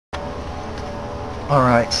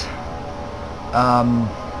Alright.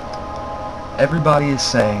 Everybody is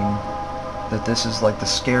saying that this is like the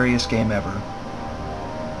scariest game ever.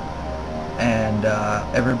 And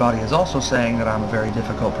everybody is also saying that I'm a very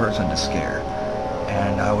difficult person to scare.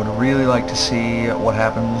 And I would really like to see what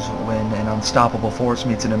happens when an unstoppable force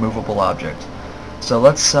meets an immovable object. So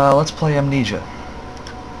let's play Amnesia.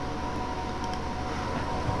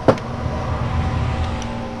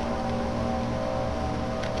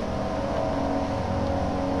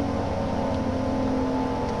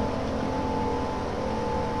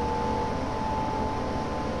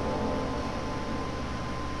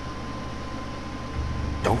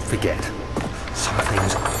 Don't forget, some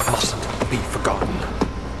things mustn't be forgotten.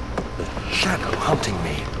 The shadow hunting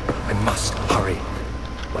me. I must hurry.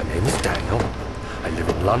 My name is Daniel. I live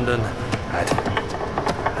in London at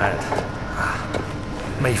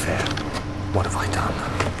Mayfair. What have I done?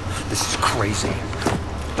 This is crazy.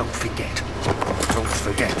 Don't forget. Don't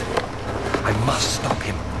forget. I must stop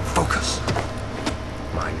him. Focus.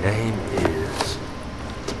 My name is...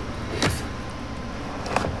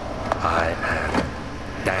 I am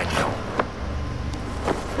Daniel.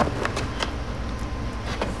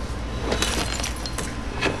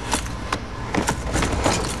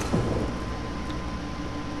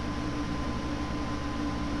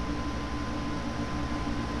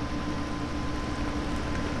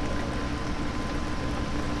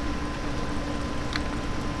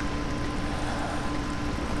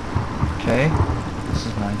 Okay, this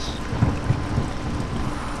is nice.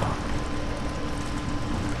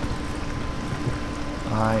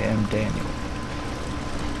 I am Daniel.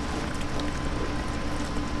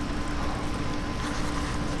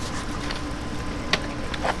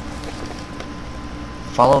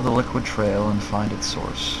 Follow the liquid trail and find its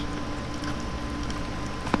source.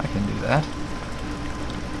 I can do that.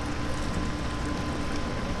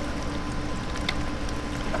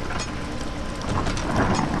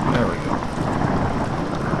 There we go.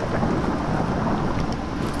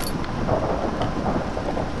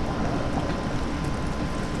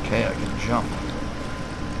 Okay, I can jump.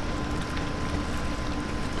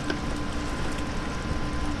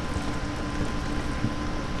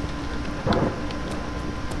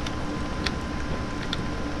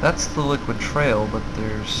 That's the liquid trail, but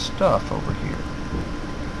there's stuff over here.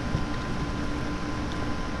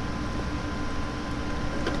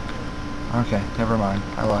 Okay, never mind.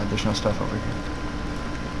 I lied. There's no stuff over here.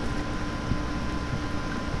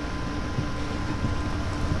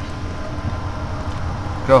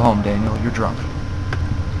 Go home, Daniel. You're drunk.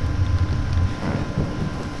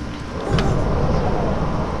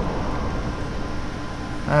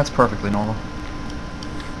 That's perfectly normal.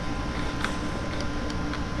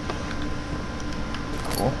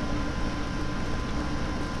 Cool.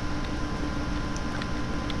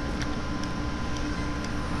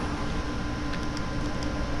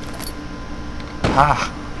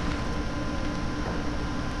 Ah!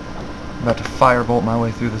 I'm about to firebolt my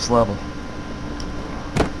way through this level.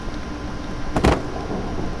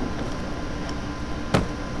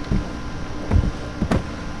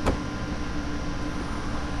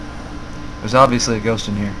 There's obviously a ghost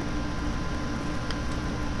in here.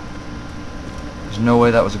 There's no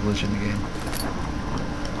way that was a glitch in the game.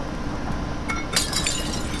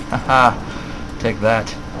 Haha! Take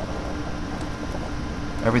that.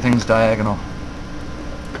 Everything's diagonal.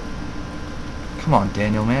 Come on,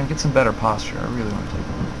 Daniel, man. Get some better posture. I really want to take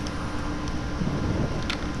one.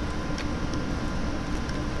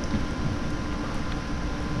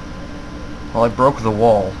 Well, I broke the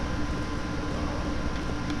wall.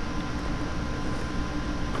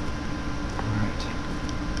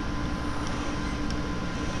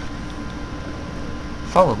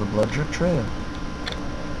 Follow the blood drip trail.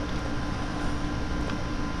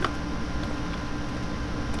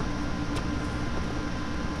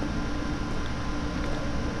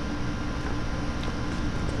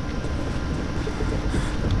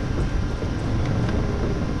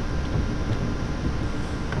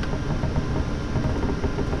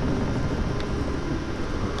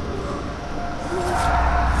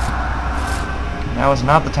 Now is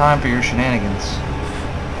not the time for your shenanigans.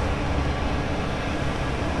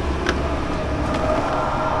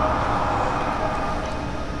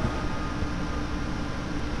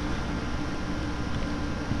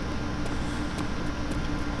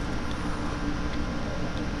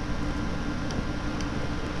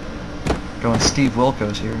 Going Steve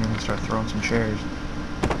Wilkos here, and I'm gonna start throwing some chairs.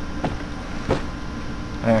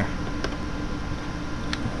 There.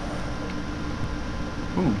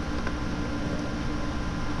 Ooh.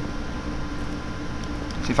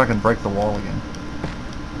 See if I can break the wall again.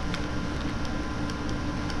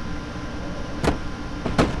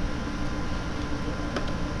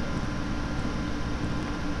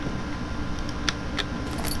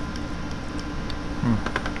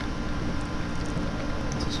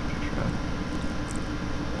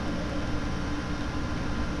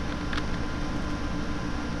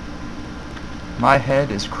 My head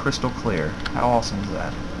is crystal clear. How awesome is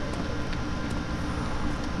that?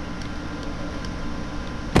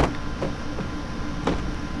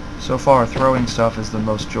 So far, throwing stuff is the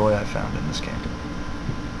most joy I've found in this game.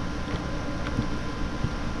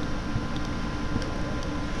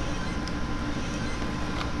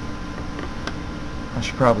 I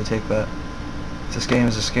should probably take that. If this game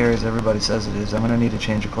is as scary as everybody says it is, I'm gonna need a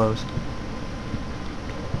change of clothes.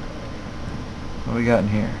 What do we got in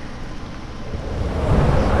here?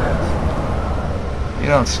 You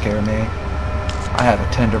don't scare me. I have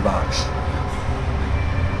a tinderbox.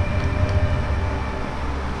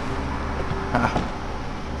 Ha.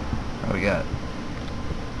 What do we got?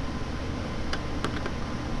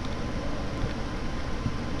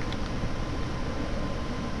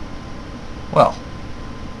 Well,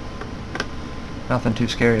 nothing too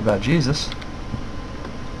scary about Jesus.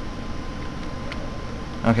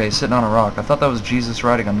 Okay, he's sitting on a rock. I thought that was Jesus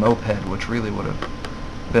riding a moped, which really would have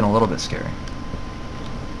been a little bit scary.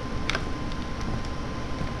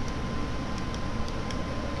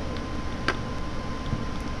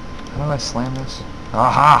 How do I slam this?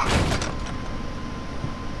 Aha!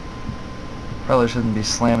 Probably shouldn't be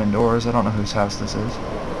slamming doors. I don't know whose house this is.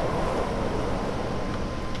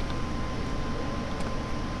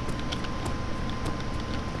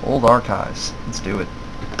 Old archives. Let's do it.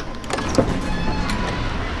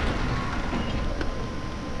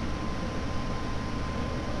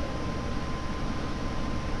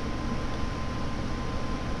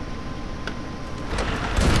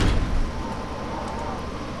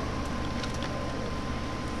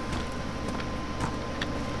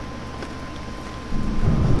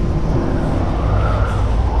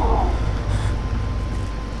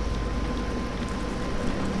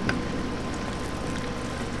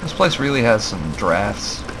 This place really has some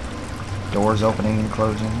drafts. Doors opening and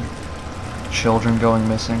closing. Children going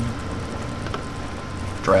missing.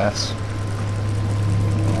 Drafts.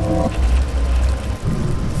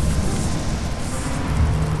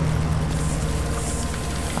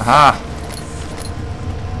 Aha!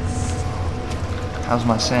 How's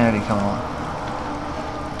my sanity coming on?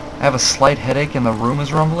 I have a slight headache and the room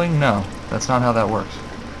is rumbling? No, that's not how that works.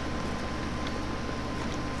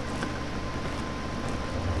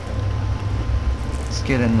 Let's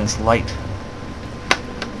get in this light.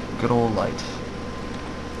 Good old light.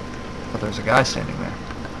 But there's a guy standing there.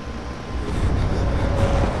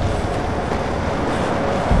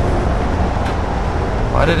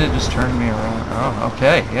 Why did it just turn me around? Oh,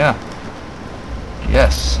 okay, yeah.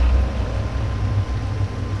 Yes.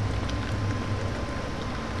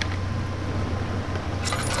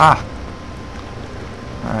 Ha!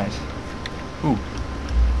 Alright. Ooh.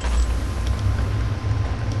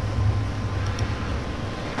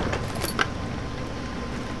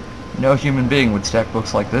 No human being would stack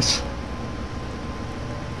books like this.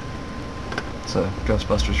 It's a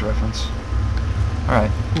Ghostbusters reference. Alright.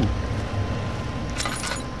 Ooh.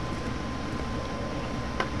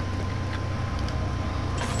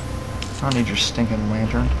 I don't need your stinking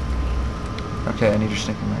lantern. Okay, I need your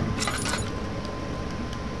stinking lantern.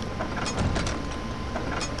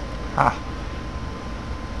 Ah.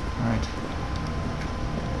 Alright.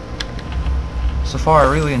 So far,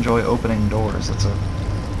 I really enjoy opening doors. That's a...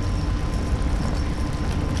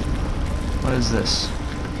 What is this?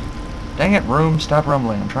 Dang it, room, stop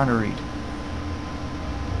rumbling. I'm trying to read.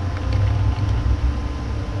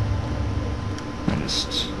 I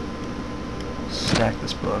just stack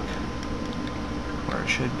this book where it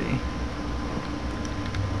should be.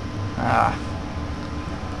 Ah.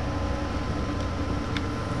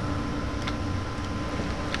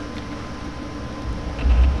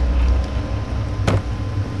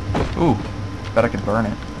 Ooh, bet I could burn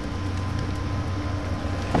it.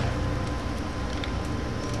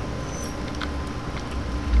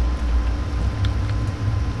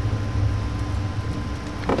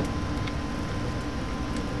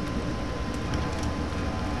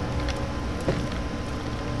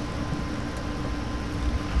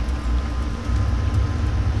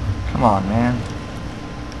 Come on, man.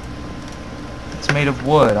 It's made of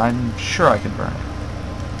wood. I'm sure I could burn it.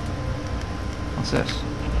 What's this?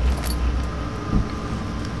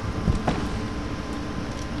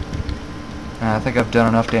 I think I've done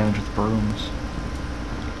enough damage with brooms.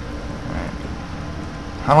 Alright.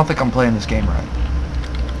 I don't think I'm playing this game right.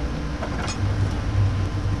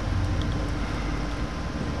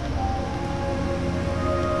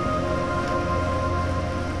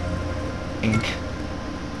 Ink.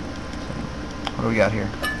 What do we got here?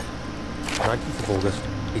 19th of August,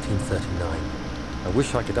 1839. I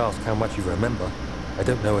wish I could ask how much you remember. I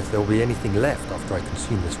don't know if there will be anything left after I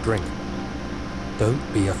consume this drink.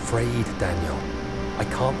 Don't be afraid, Daniel. I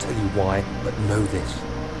can't tell you why, but know this.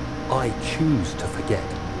 I choose to forget.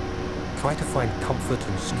 Try to find comfort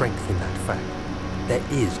and strength in that fact. There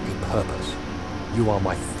is a purpose. You are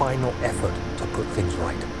my final effort to put things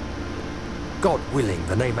right. God willing,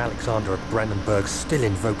 the name Alexander of Brandenburg still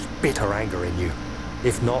invokes bitter anger in you.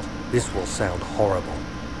 If not, this will sound horrible.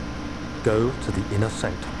 Go to the inner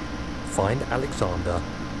sanctum, find Alexander,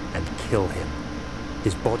 and kill him.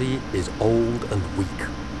 His body is old and weak,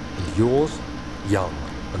 and yours, young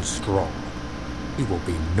and strong. He will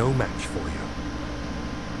be no match for you.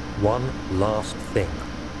 One last thing.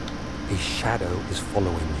 A shadow is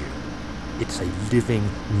following you. It's a living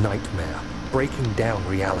nightmare, breaking down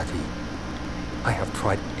reality. I have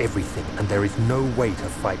tried everything, and there is no way to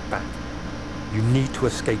fight back. You need to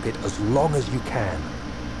escape it as long as you can.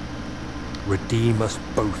 Redeem us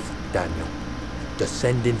both, Daniel.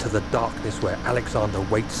 Descend into the darkness where Alexander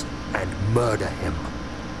waits and murder him.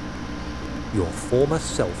 Your former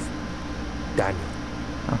self, Daniel.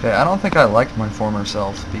 Okay, I don't think I liked my former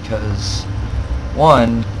self because,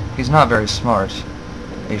 one, he's not very smart.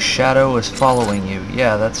 A shadow is following you.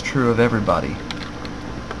 Yeah, that's true of everybody.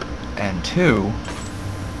 And two,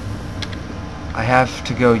 I have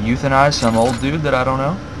to go euthanize some old dude that I don't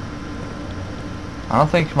know. I don't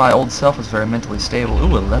think my old self is very mentally stable.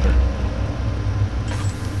 Ooh, a leather.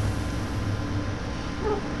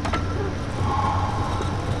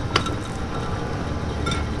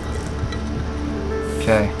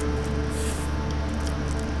 Okay.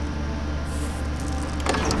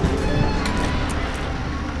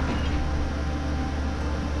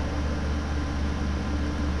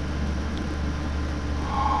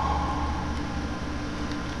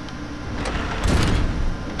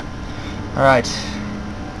 Alright.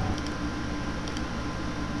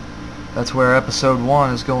 That's where episode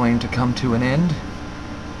 1 is going to come to an end.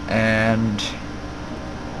 And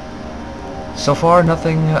so far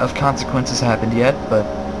nothing of consequence has happened yet, but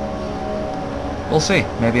we'll see.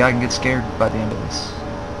 Maybe I can get scared by the end of this.